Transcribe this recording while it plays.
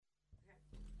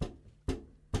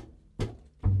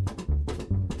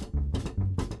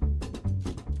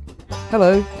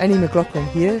Hello, Annie McLaughlin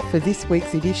here for this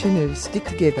week's edition of Stick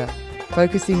Together,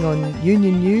 focusing on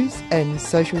union news and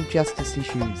social justice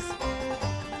issues.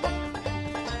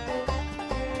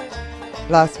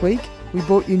 Last week, we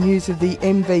brought you news of the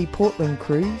MV Portland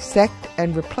crew sacked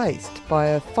and replaced by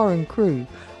a foreign crew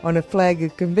on a flag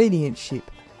of convenience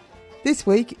ship. This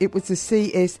week, it was the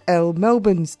CSL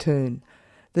Melbourne's turn.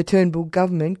 The Turnbull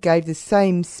government gave the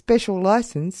same special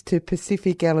licence to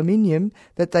Pacific Aluminium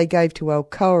that they gave to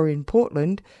Alcoa in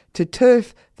Portland to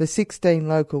turf the 16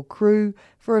 local crew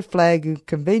for a flag of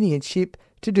convenience ship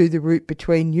to do the route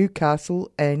between Newcastle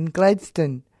and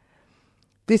Gladstone.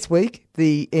 This week,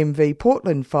 the MV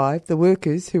Portland 5, the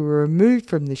workers who were removed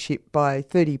from the ship by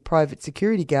 30 private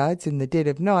security guards in the dead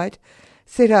of night,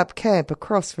 set up camp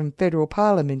across from Federal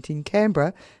Parliament in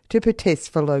Canberra to protest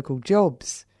for local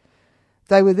jobs.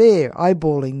 They were there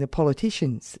eyeballing the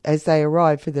politicians as they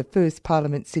arrived for the first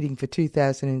Parliament sitting for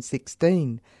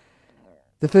 2016.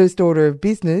 The first order of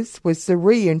business was the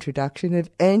reintroduction of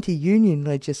anti-union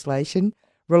legislation,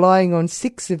 relying on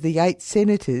 6 of the 8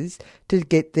 senators to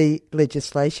get the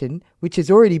legislation, which has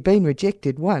already been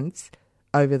rejected once,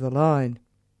 over the line.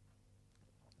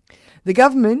 The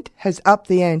government has upped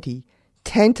the ante,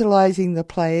 tantalising the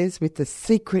players with the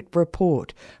secret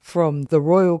report from the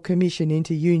Royal Commission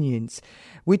into Unions,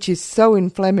 which is so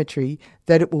inflammatory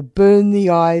that it will burn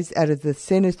the eyes out of the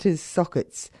senators'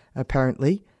 sockets,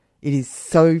 apparently. It is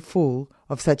so full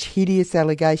of such hideous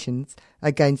allegations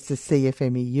against the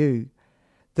CFMEU.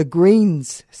 The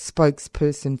Greens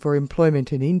spokesperson for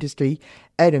Employment and Industry,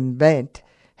 Adam Bandt,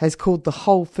 has called the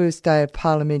whole first day of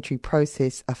parliamentary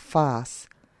process a farce.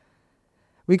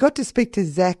 We got to speak to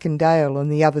Zach and Dale on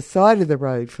the other side of the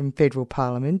road from Federal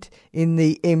Parliament in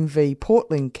the MV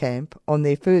Portland camp on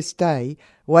their first day,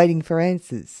 waiting for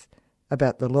answers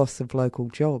about the loss of local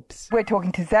jobs. We're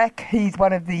talking to Zach. He's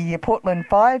one of the Portland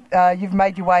 5. You've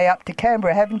made your way up to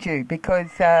Canberra, haven't you? Because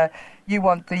you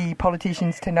want the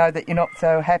politicians to know that you're not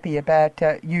so happy about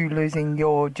you losing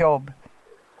your job.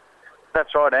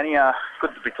 That's right, Annie.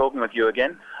 Good to be talking with you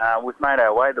again. We've made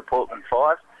our way, the Portland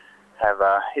 5. Have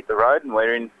hit the road, and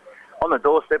we're on the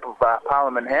doorstep of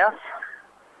Parliament House.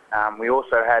 We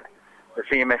also had the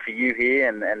CMFEU here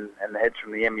and the heads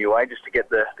from the MUA just to get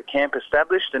the camp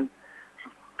established, and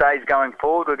days going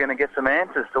forward we're going to get some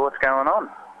answers to what's going on.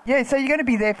 Yeah, so you're going to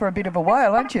be there for a bit of a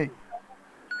while, aren't you?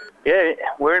 Yeah,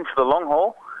 we're in for the long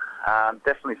haul,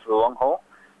 definitely for the long haul,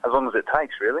 as long as it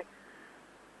takes, really.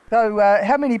 So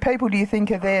how many people do you think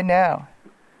are there now?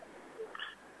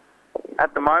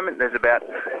 At the moment, there's about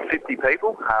 50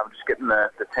 people. Just getting the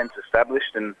tents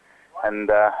established and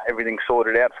everything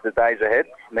sorted out for the days ahead,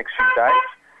 next few days.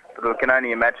 But we can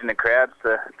only imagine the crowds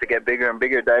to get bigger and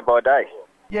bigger day by day.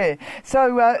 Yeah.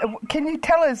 So can you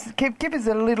tell us, give us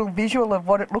a little visual of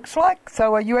what it looks like?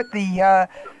 So are you at the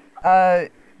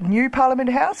new Parliament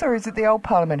House, or is it the old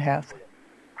Parliament House?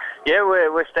 Yeah,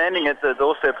 we're standing at the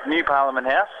doorstep of the new Parliament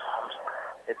House.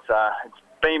 It's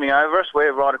beaming over us.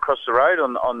 We're right across the road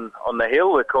on the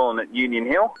hill. We're calling it Union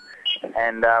Hill,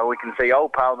 and we can see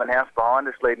old Parliament House behind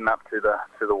us, leading up to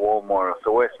the wall more.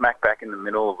 So we're smack back in the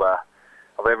middle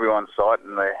of everyone's sight,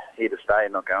 and we're here to stay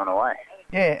and not going away.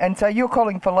 Yeah, and so you're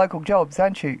calling for local jobs,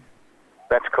 aren't you?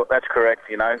 That's correct.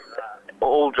 You know,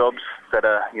 all jobs that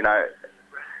are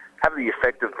have the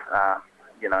effect of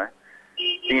the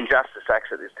injustice acts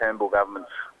that this Turnbull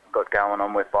government's got going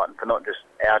on. We're fighting for not just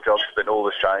our jobs, but all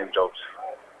Australian jobs.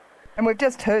 And we've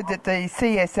just heard that the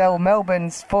CSL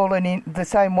Melbourne's fallen in the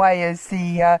same way as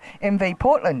the MV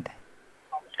Portland.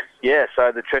 Yeah,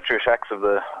 so the treacherous acts of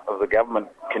the government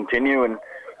continue, and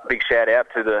big shout out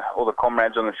to all the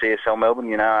comrades on the CSL Melbourne.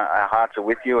 You know, our hearts are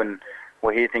with you, and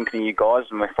we're here thinking of you guys,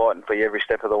 and we're fighting for you every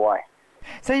step of the way.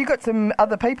 So you've got some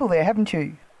other people there, haven't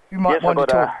you, who might want to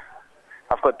talk?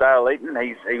 I've got Dale Eaton.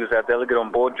 He was our delegate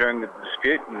on board during the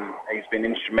dispute, and he's been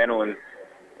instrumental in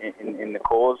the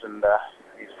cause, and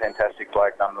he's a fantastic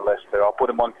bloke nonetheless. So I'll put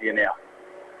him on to you now.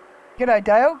 G'day,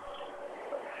 Dale.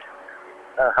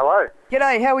 Hello.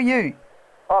 G'day, how are you?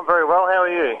 I'm very well, how are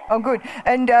you? I'm good.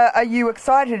 And are you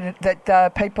excited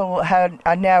that people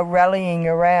are now rallying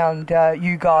around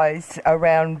you guys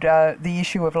around the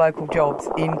issue of local jobs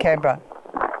in Canberra?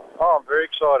 Oh, I'm very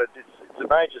excited. It's a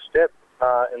major step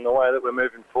in the way that we're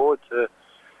moving forward to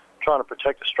trying to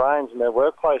protect Australians in their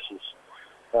workplaces.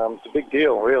 It's a big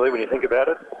deal, really, when you think about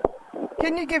it.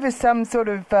 Can you give us some sort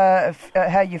of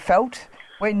how you felt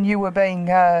when you were being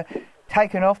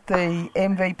taken off the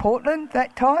MV Portland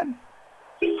that time?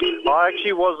 I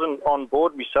actually wasn't on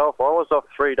board myself. I was off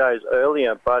 3 days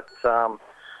earlier, but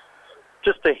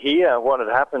just to hear what had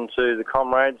happened to the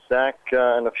comrades, Zach,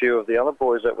 and a few of the other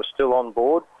boys that were still on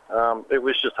board, It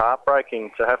was just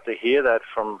heartbreaking to have to hear that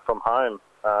from home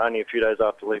only a few days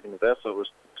after leaving the vessel. It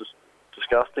was just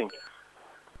disgusting.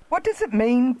 What does it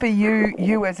mean for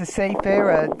you as a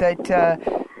seafarer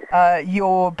that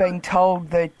you're being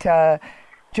told that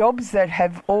jobs that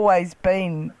have always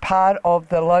been part of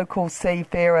the local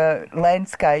seafarer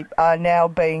landscape are now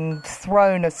being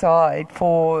thrown aside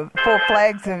for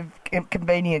flags of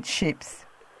convenience ships?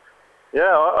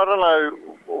 Yeah, I don't know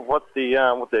what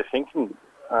they're thinking,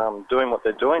 doing what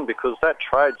they're doing, because that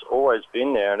trade's always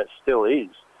been there and it still is.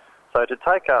 So to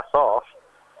take us off,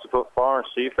 to put foreign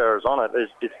seafarers on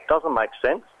it doesn't make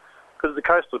sense, because the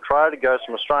coastal trader goes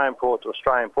from Australian port to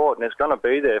Australian port and it's going to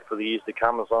be there for the years to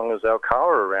come as long as Alcoa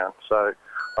are around. So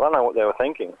I don't know what they were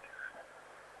thinking.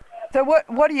 So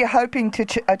what are you hoping to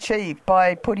achieve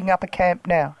by putting up a camp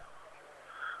now?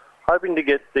 Hoping to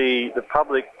get the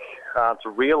public to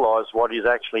realise what is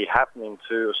actually happening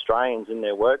to Australians in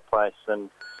their workplace. And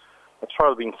it's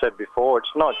probably been said before, it's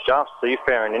not just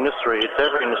seafaring industry, it's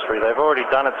every industry. They've already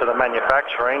done it to the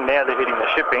manufacturing, now they're hitting the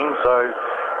shipping, so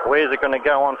where's it going to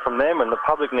go on from them? And the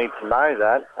public need to know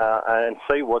that and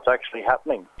see what's actually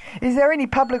happening. Is there any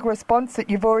public response that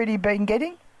you've already been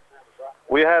getting?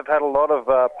 We have had a lot of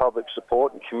public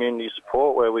support and community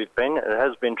support where we've been. It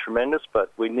has been tremendous,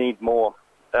 but we need more.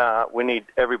 We need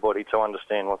everybody to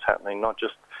understand what's happening, not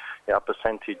just our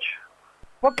percentage.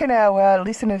 What can our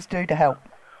listeners do to help?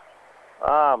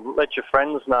 Let your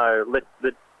friends know. Let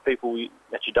people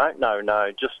that you don't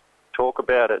know. Just talk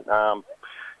about it.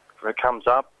 If it comes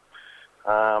up,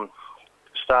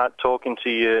 start talking to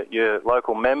your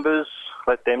local members.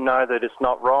 Let them know that it's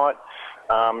not right.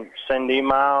 Send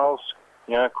emails.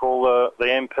 Call the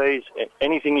MPs.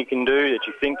 Anything you can do that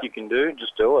you think you can do,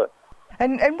 just do it.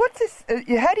 And what's this?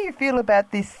 How do you feel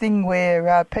about this thing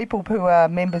where people who are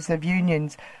members of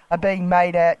unions are being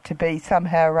made out to be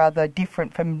somehow or other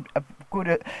different from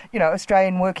good,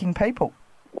 Australian working people?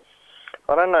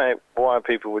 I don't know why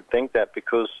people would think that,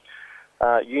 because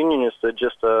unionists are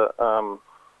just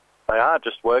they are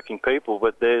just working people,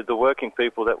 but they're the working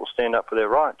people that will stand up for their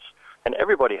rights. And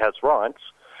everybody has rights,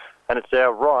 and it's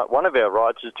our right. One of our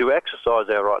rights is to exercise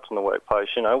our rights in the workplace.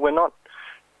 We're not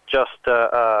just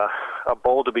a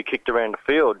ball to be kicked around the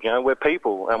field. We're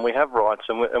people and we have rights,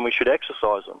 and we should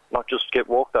exercise them, not just get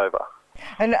walked over.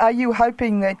 And are you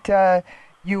hoping that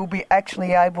you'll be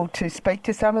actually able to speak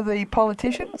to some of the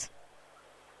politicians?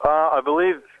 I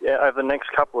believe over the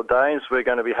next couple of days we're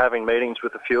going to be having meetings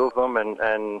with a few of them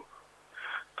and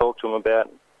talk to them about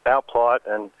our plight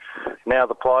and now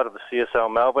the plight of the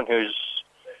CSL Melbourne, who's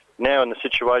now in the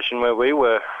situation where we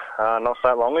were not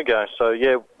so long ago. So,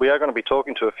 yeah, we are going to be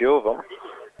talking to a few of them.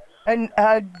 And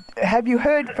have you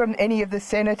heard from any of the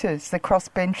senators, the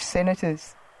crossbench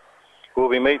senators? We'll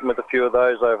be meeting with a few of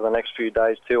those over the next few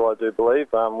days too, I do believe.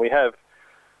 We have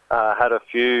had a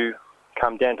few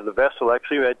come down to the vessel,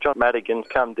 actually. We had John Madigan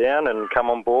come down and come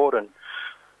on board, and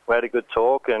we had a good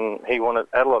talk, and he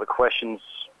had a lot of questions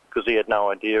because he had no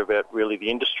idea about really the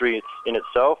industry in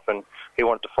itself, and he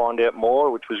wanted to find out more,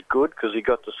 which was good because he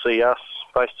got to see us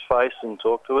face to face and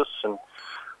talk to us, and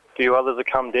a few others have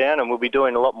come down, and we'll be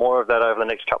doing a lot more of that over the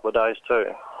next couple of days too.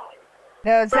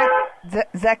 Now,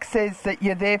 Zach says that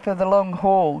you're there for the long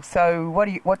haul, so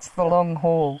what's the long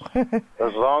haul?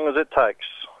 As long as it takes,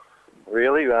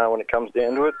 really, when it comes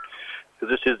down to it,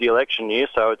 because this is the election year,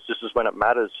 so this is when it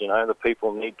matters. The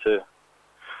people need to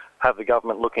have the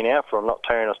government looking out for them, not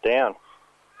tearing us down.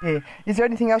 Yeah. Is there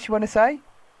anything else you want to say?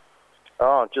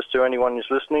 Oh, just to anyone who's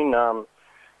listening,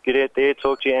 get out there,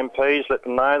 talk to your MPs, let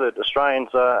them know that Australians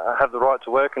have the right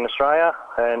to work in Australia,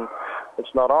 and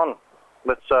it's not on.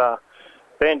 Let's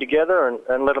band together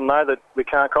and let them know that we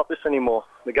can't cop this anymore.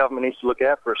 The government needs to look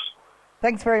out for us.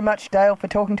 Thanks very much, Dale, for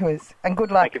talking to us, and good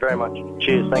luck. Thank you very much.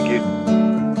 Cheers, thank you.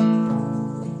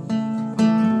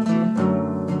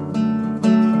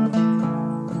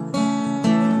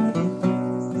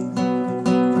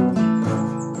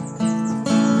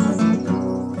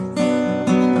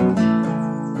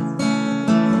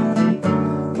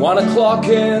 1 o'clock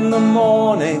in the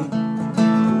morning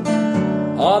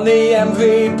on the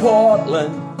MV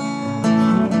Portland.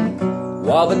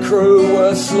 While the crew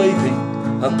were sleeping,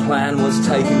 a plan was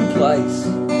taking place.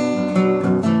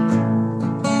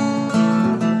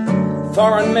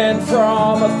 Foreign men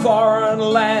from a foreign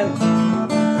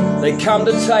land, they come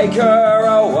to take her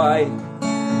away.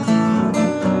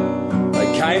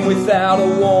 They came without a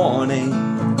warning,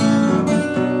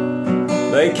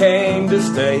 they came to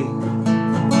stay.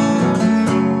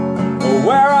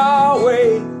 Where are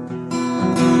we?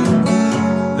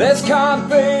 This can't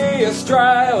be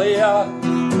Australia.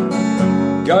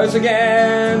 goes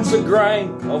against the grain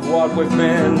of what we've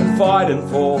been fighting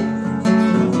for.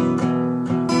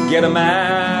 Get 'em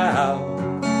out.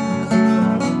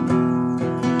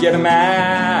 Get 'em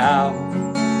out.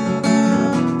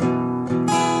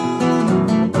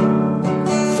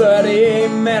 30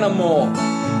 men or more,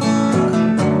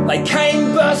 they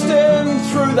came bursting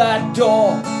through that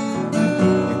door.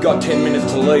 You've got 10 minutes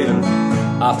to lead them.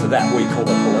 After that we call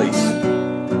the police.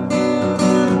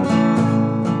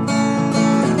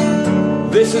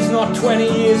 This is not 20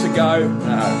 years ago,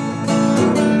 no.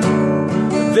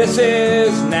 This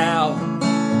is now.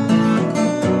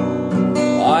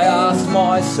 I ask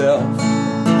myself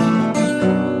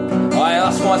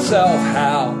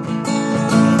how.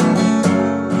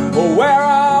 Well, where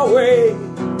are we?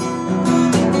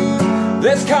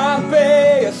 This can't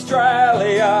be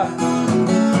Australia.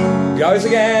 Goes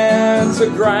against the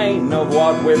grain of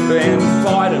what we've been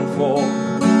fighting for.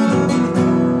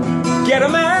 Get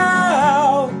 'em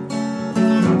out.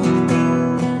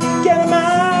 Get 'em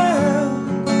out.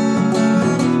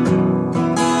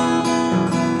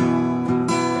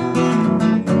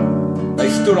 They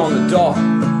stood on the dock.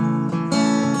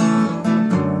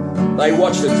 They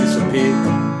watched it disappear.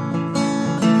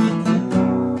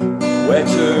 Where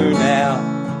to now?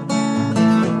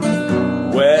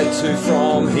 Where to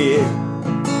from here?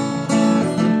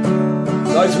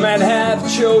 Those men have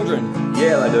children,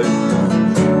 yeah they do.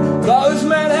 Those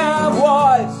men have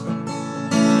wives.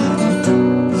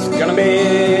 It's gonna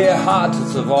be hard to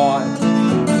survive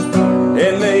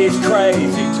in these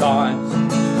crazy times.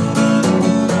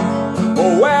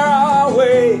 Well, where are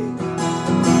we?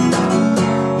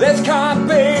 This can't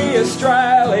be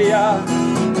Australia.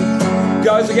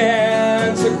 Goes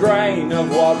against the grain of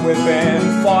what we've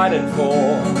been fighting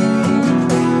for.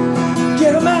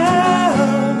 Get 'em out.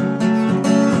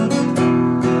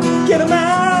 Get 'em out.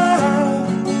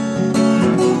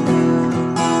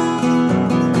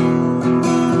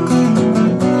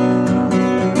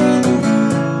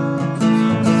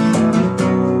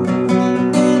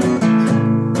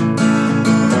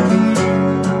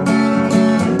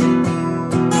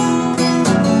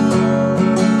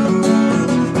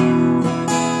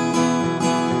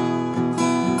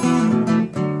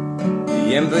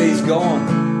 The MV's gone.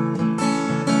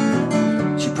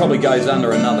 She probably goes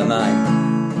under another name.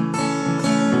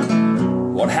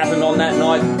 What happened on that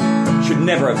night should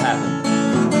never have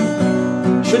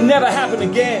happened. Should never happen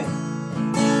again.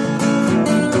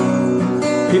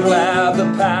 People have the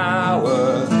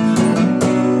power.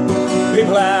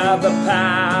 People have the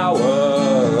power.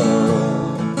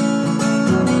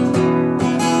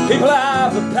 People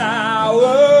have the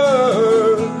power.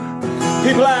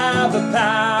 People have the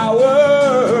power.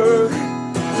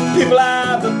 People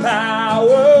have the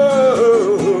power.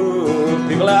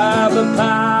 People have the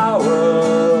power.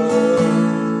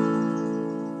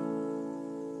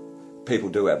 People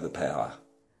do have the power.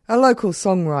 A local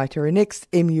songwriter and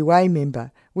ex-MUA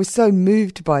member was so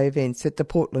moved by events at the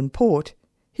Portland Port,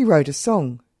 he wrote a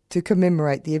song to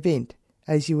commemorate the event,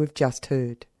 as you have just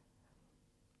heard.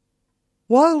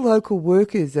 While local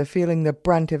workers are feeling the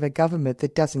brunt of a government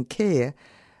that doesn't care,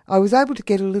 I was able to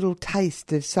get a little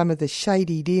taste of some of the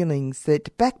shady dealings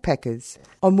that backpackers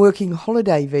on working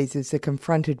holiday visas are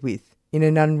confronted with in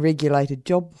an unregulated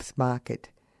jobs market.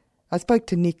 I spoke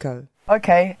to Nico.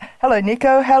 Okay. Hello,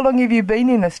 Nico. How long have you been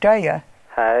in Australia?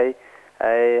 Hi.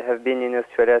 I have been in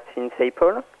Australia since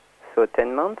April, so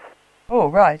 10 months. Oh,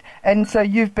 right. And so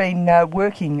you've been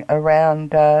working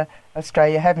around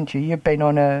Australia, haven't you? You've been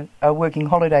on a working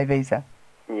holiday visa.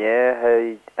 Yeah,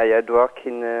 I had work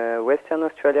in Western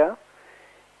Australia,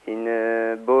 in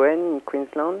Bowen, in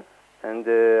Queensland, and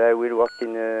I will work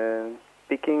in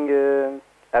picking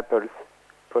apples,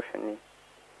 portionally.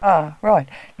 Ah, right.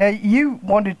 Now, you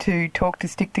wanted to talk to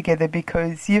Stick Together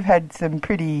because you've had some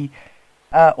pretty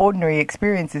ordinary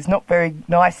experiences, not very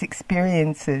nice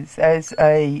experiences as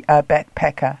a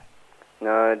backpacker.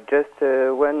 No, just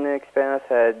one experience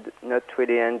I had not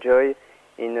really enjoyed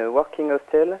in a working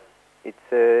hostel.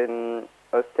 It's a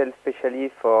hostel specially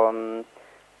for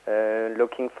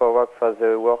looking for work for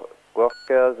the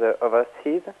workers,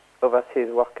 overseas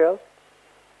workers.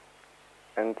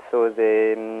 And so they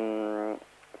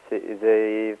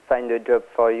find a job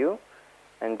for you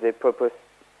and they propose,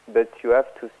 but you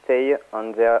have to stay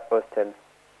on their hostel.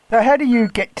 So how do you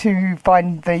get to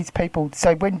find these people?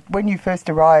 So when you first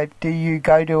arrive, do you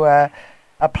go to a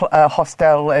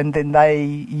hostel and then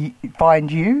they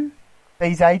find you,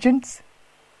 these agents?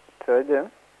 So, yeah.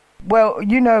 Well,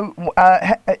 you know,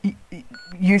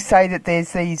 you say that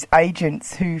there's these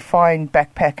agents who find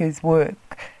backpackers work.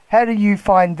 How do you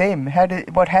find them?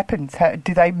 What happens?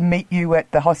 Do they meet you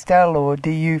at the hostel, or do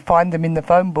you find them in the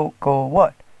phone book, or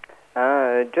what?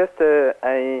 I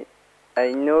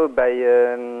know by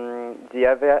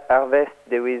the harvest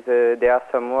there are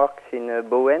some works in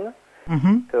Bowen.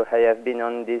 Mm-hmm. So I have been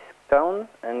on this town,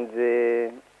 and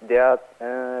there are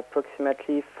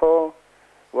approximately 4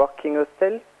 working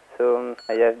hostels. So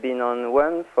I have been on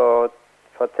one for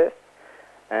test,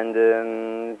 and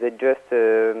they just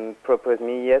proposed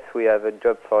me, yes, we have a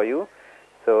job for you.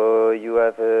 So you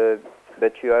have,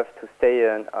 but you have to stay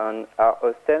on our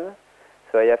hostel.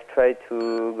 So I have tried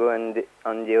to go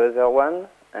on the other one,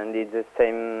 and it's the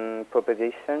same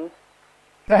proposition.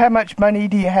 So how much money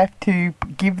do you have to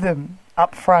give them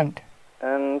up front?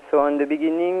 So on the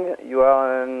beginning, you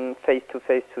are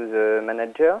face-to-face to the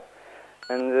manager,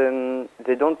 and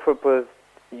they don't propose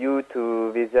you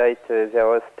to visit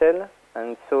their hostel,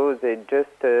 and so they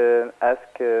just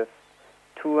ask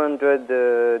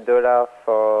 $200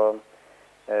 for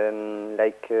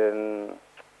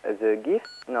as a gift.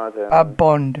 No, A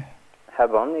bond. A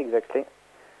bond, exactly.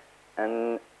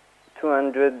 And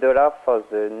 $200 for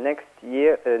the next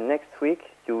year. Next week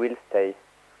you will stay.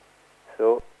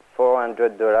 So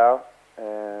 $400,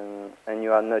 and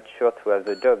you are not sure to have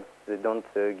the job. They don't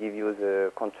give you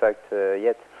the contract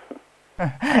yet.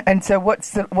 And so,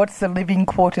 what's the living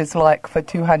quarters like for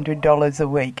 $200 a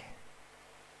week?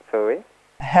 Sorry.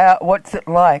 What's it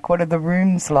like? What are the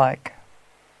rooms like?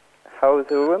 How's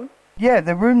the room? Yeah,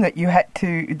 the room that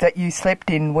you slept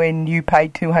in when you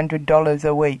paid $200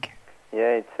 a week.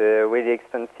 Yeah, it's really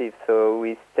expensive. So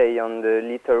we stay on the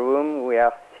little room. We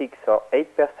are 6 or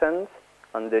 8 persons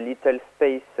on the little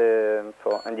space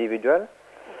for individual.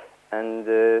 And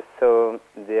so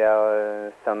there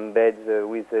are some beds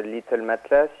with a little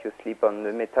mattress. You sleep on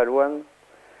the metal one.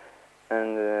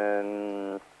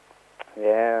 And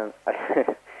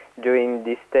during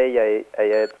this stay, I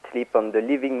had sleep on the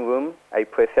living room. I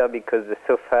prefer because the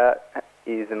sofa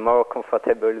is more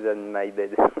comfortable than my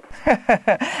bed.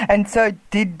 And so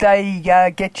did they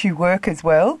get you work as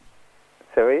well?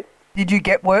 Sorry? Did you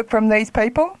get work from these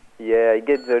people? Yeah, I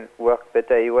get the work,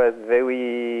 but I was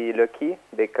very lucky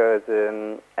because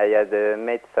I had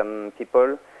met some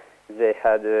people. They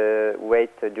had wait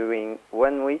during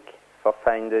 1 week for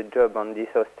find a job on this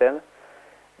hostel,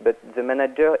 but the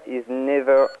manager is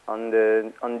never on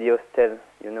the hostel,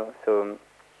 you know. So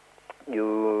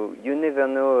you never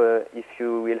know if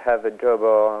you will have a job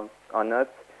or not,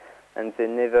 and they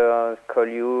never call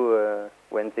you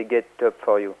when they get job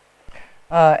for you.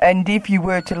 And if you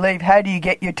were to leave, how do you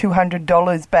get your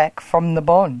 $200 back from the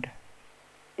bond?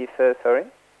 Sorry?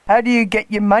 How do you get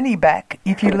your money back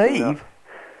if you leave? No.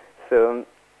 So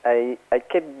I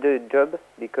kept the job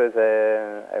because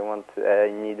I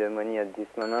need money at this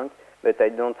moment, but I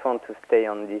don't want to stay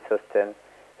on this hostel.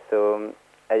 So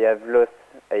I have lost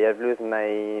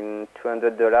my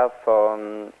 $200 for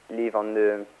live on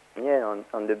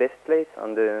the best place,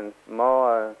 on the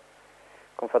more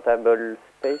comfortable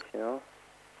space, you know.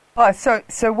 Oh,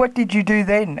 so what did you do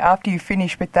then after you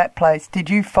finished with that place? Did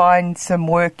you find some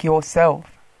work yourself?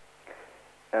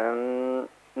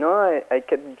 No, I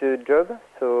kept the job,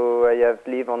 so I have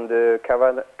lived on the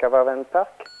caravan park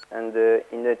and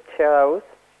in a share house.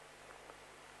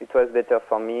 It was better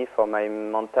for me, for my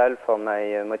mental, for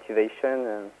my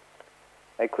motivation.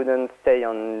 I couldn't stay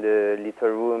on the little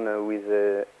room with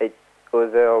 8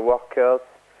 other workers.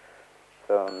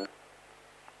 So.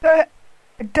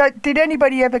 Did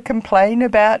anybody ever complain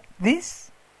about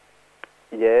this?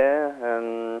 Yeah,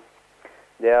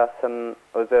 there are some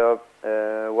other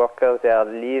workers that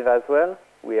leave as well.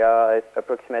 We are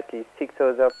approximately 6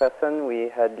 other persons. We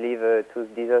had leave to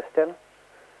this hostel.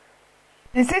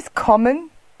 Is this common?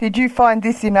 Did you find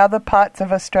this in other parts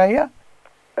of Australia?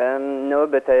 No,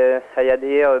 but I had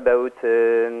heard about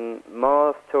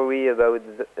more story about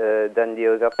than the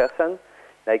other person.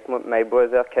 Like my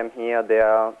brother came here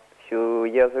there few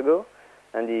years ago,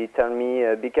 and he told me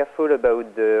be careful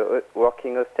about the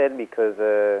working hostel because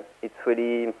it's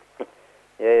really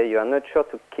you are not sure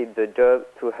to keep the job,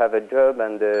 to have a job,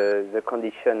 and the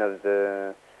condition of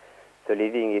the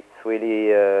living, it's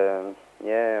really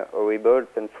horrible,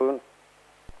 painful.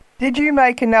 Did you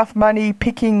make enough money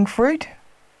picking fruit?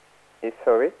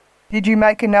 Sorry? Did you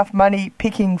make enough money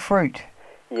picking fruit?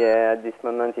 Yeah, at this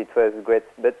moment it was great,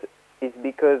 but it's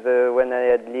because when I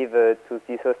had lived to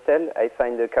this hostel, I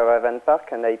find a caravan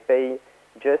park and I pay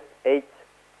just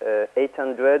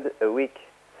 800 a week.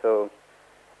 So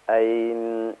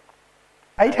I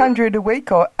 800 a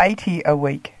week or 80 a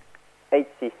week?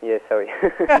 80, yeah, sorry.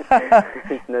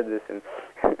 It's not the same.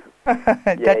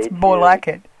 That's more like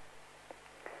it.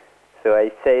 So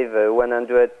I save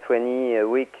 120 a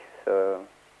week. So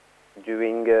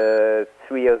during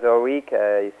 3 other week,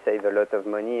 I save a lot of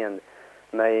money, and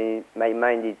my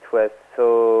mind, it was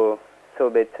so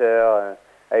better.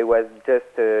 I was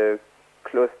just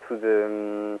close to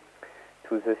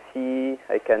the sea.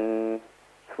 I can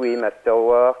swim after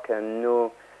work and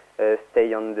no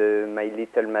stay on my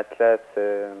little mattress.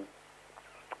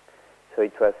 So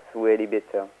it was really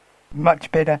better.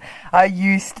 Much better. Are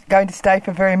you going to stay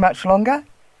for very much longer?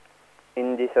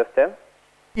 In this hostel?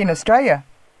 In Australia?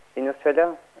 In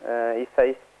Australia, if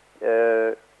I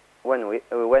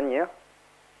 1 year.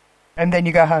 And then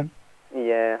you go home?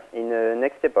 Yeah, in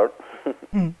next April.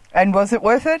 And was it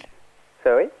worth it?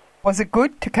 Sorry? Was it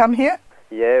good to come here?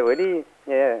 Yeah, really.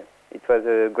 Yeah, it was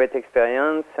a great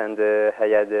experience, and I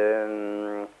had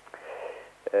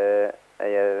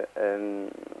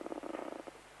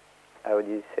how do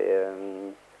you say?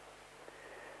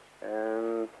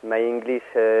 My English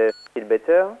still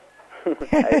better.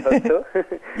 I hope so.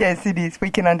 Yes, it is.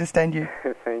 We can understand you.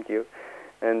 Thank you.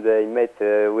 And I met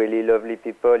really lovely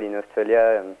people in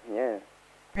Australia.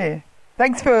 Yeah.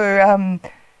 Thanks for...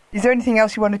 is there anything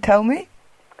else you want to tell me?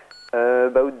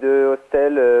 About the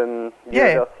hostel, the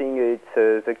other thing, it's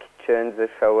the kitchen, the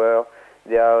shower.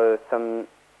 There are some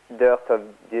dirt of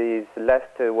these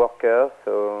last workers,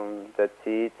 so that's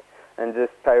it. And the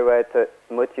spirit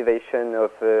motivation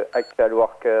of actual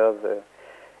workers,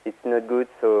 it's not good.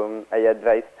 So I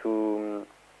advise to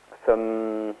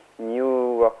some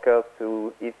new workers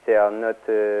who, if they are not,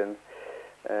 they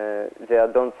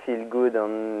don't feel good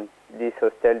on this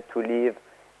hostel, to leave.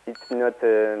 It's not.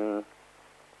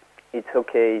 It's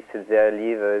okay if they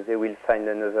leave. They will find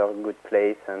another good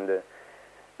place, and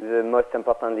the most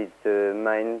important is the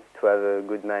mind, to have a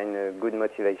good mind, a good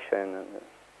motivation,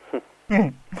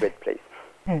 and great place.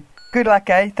 Good luck,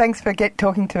 eh? Thanks for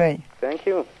talking to me. Thank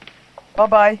you.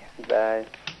 Bye-bye. Bye.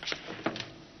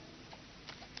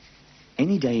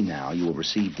 Any day now you will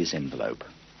receive this envelope.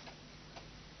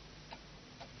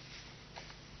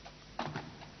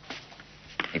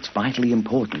 It's vitally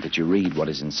important that you read what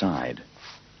is inside,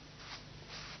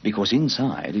 because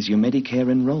inside is your Medicare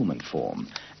enrollment form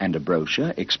and a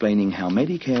brochure explaining how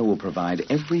Medicare will provide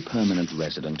every permanent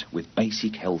resident with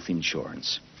basic health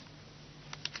insurance.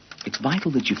 It's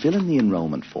vital that you fill in the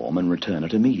enrollment form and return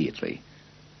it immediately,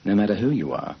 no matter who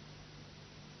you are.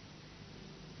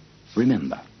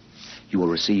 Remember, you will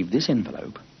receive this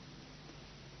envelope,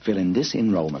 fill in this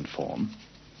enrollment form,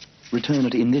 return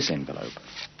it in this envelope.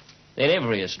 Then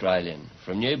every Australian,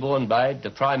 from newborn babe to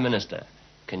Prime Minister,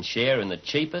 can share in the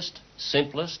cheapest,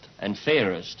 simplest and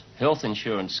fairest health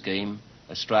insurance scheme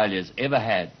Australia's ever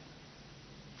had.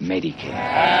 Medicare.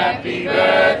 Happy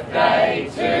birthday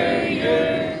to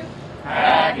you.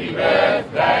 Happy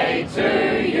birthday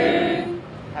to you.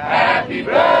 Happy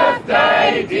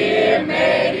birthday, dear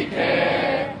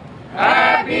Medicare.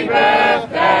 Happy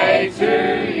birthday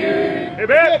to you. Hip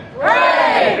hip!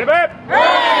 Hooray! Hip hip!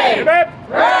 Hooray! Hip hip!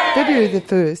 February the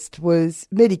 1st was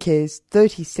Medicare's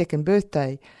 32nd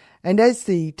birthday, and as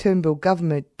the Turnbull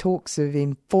government talks of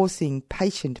enforcing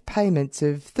patient payments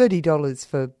of $30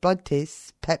 for blood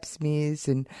tests, pap smears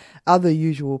and other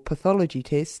usual pathology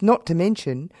tests, not to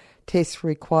mention tests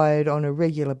required on a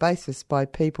regular basis by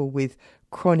people with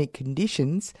chronic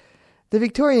conditions, the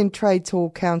Victorian Trades Hall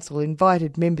Council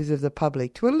invited members of the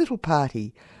public to a little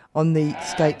party on the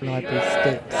State Library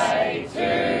steps.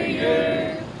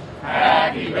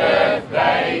 Happy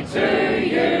birthday to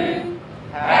you.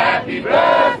 Happy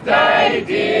birthday,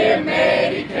 dear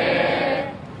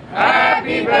Medicare.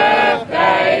 Happy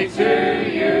birthday to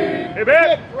you. Hip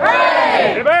hip!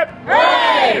 Hooray! Hip hip!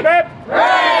 Hooray! Hip hip!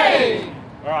 Hooray!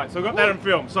 All right, so we've got that in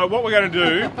film. So what we're going to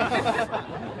do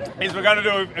is we're going to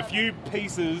do a few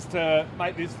pieces to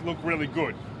make this look really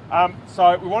good.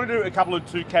 So we want to do a couple of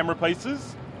 2-camera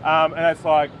pieces, and that's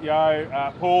like,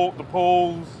 Paul, the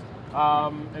Pauls,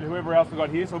 and whoever else we've got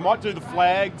here. So we might do the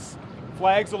flags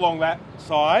along that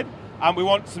side. We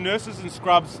want some nurses and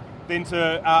scrubs then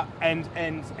to,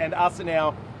 and us in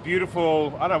our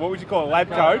beautiful, I don't know, what would you call it,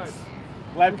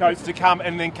 lab coats to come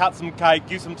and then cut some cake,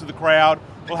 give some to the crowd.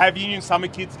 We'll have Union Summer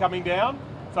kids coming down,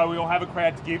 so we'll have a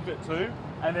crowd to give it to.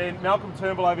 And then Malcolm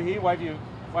Turnbull over here, wave your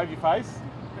face.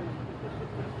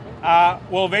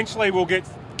 Well, eventually we'll get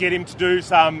him to do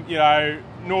some,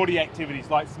 naughty activities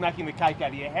like smacking the cake out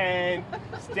of your hand,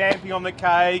 stamping on the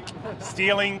cake,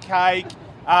 stealing cake.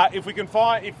 If we can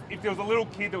find, if there was a little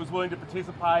kid that was willing to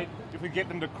participate, if we get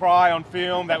them to cry on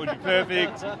film, that would be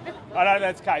perfect. I know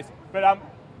that's the case. But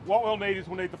what we'll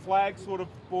need the flag sort of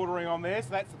bordering on there, so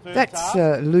that's the first That's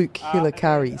task. Luke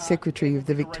Hilakari, Secretary of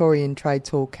the Victorian Trades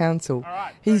Hall Council.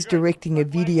 He's directing a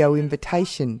video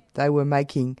invitation they were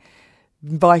making,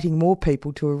 inviting more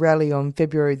people to a rally on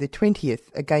February the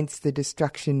 20th against the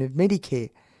destruction of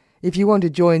Medicare. If you want to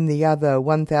join the other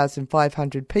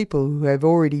 1,500 people who have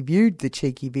already viewed the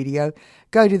cheeky video,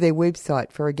 go to their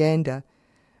website for a gander.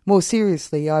 More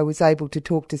seriously, I was able to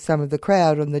talk to some of the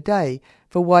crowd on the day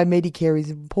for why Medicare is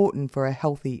important for a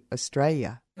healthy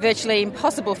Australia. Virtually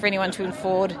impossible for anyone to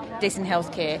afford decent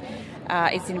health care.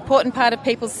 It's an important part of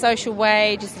people's social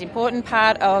wage, it's an important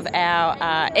part of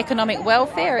our economic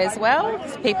welfare as well.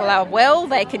 If people are well,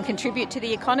 they can contribute to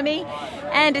the economy,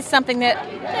 and it's something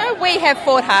that we have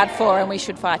fought hard for and we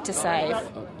should fight to save.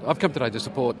 I've come today to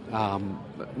support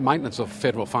maintenance of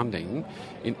federal funding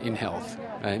in health,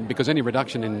 because any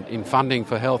reduction in funding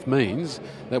for health means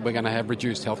that we're going to have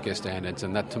reduced healthcare standards,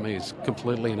 and that to me is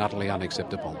completely and utterly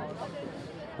unacceptable.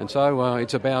 And so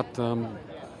it's about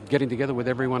getting together with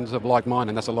everyone's of like mind,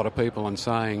 and that's a lot of people, and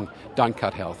saying, don't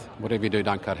cut health. Whatever you do,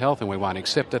 don't cut health, and we won't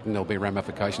accept it, and there'll be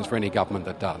ramifications for any government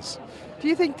that does. Do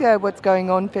you think what's going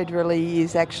on federally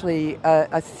is actually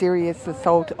a serious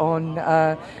assault on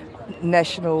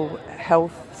national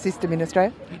health system in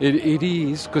Australia? It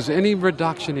is, because any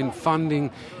reduction in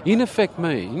funding in effect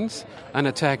means an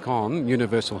attack on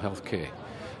universal health care.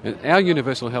 Our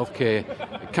universal health care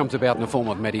comes about in the form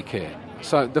of Medicare.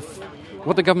 So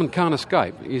what the government can't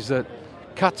escape is that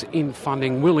cuts in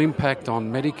funding will impact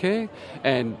on Medicare,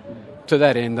 and to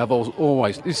that end, they've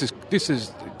always this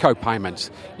is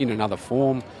co-payments in another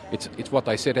form. It's what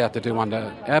they set out to do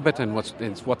under Abbott, and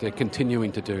it's what they're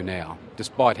continuing to do now,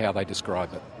 despite how they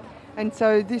describe it. And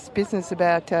so this business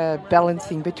about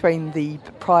balancing between the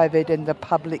private and the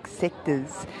public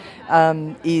sectors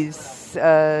is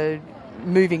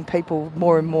moving people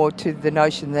more and more to the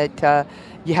notion that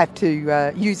you have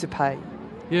to user pay.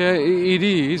 Yeah, it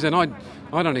is, and I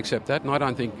don't accept that, and I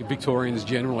don't think Victorians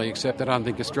generally accept that. I don't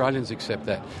think Australians accept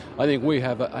that. I think we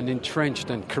have an entrenched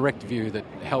and correct view that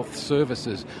health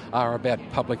services are about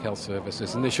public health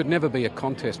services, and there should never be a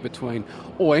contest between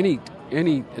or any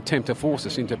attempt to force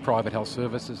us into private health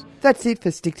services. That's it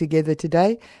for Stick Together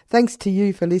today. Thanks to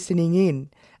you for listening in,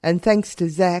 and thanks to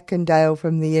Zach and Dale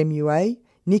from the MUA,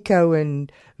 Nico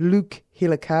and Luke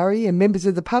Hilakari, and members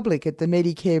of the public at the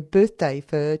Medicare birthday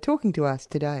for talking to us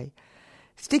today.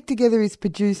 Stick Together is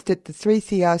produced at the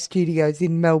 3CR studios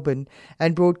in Melbourne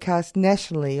and broadcast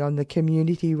nationally on the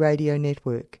Community Radio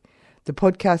Network. The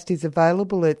podcast is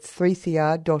available at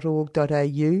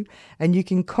 3cr.org.au, and you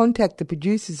can contact the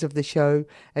producers of the show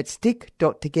at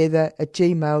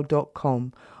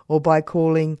stick.together@gmail.com or by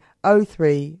calling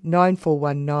 03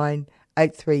 9419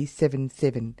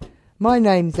 8377. My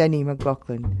name's Annie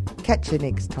McLaughlin. Catch you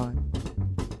next time.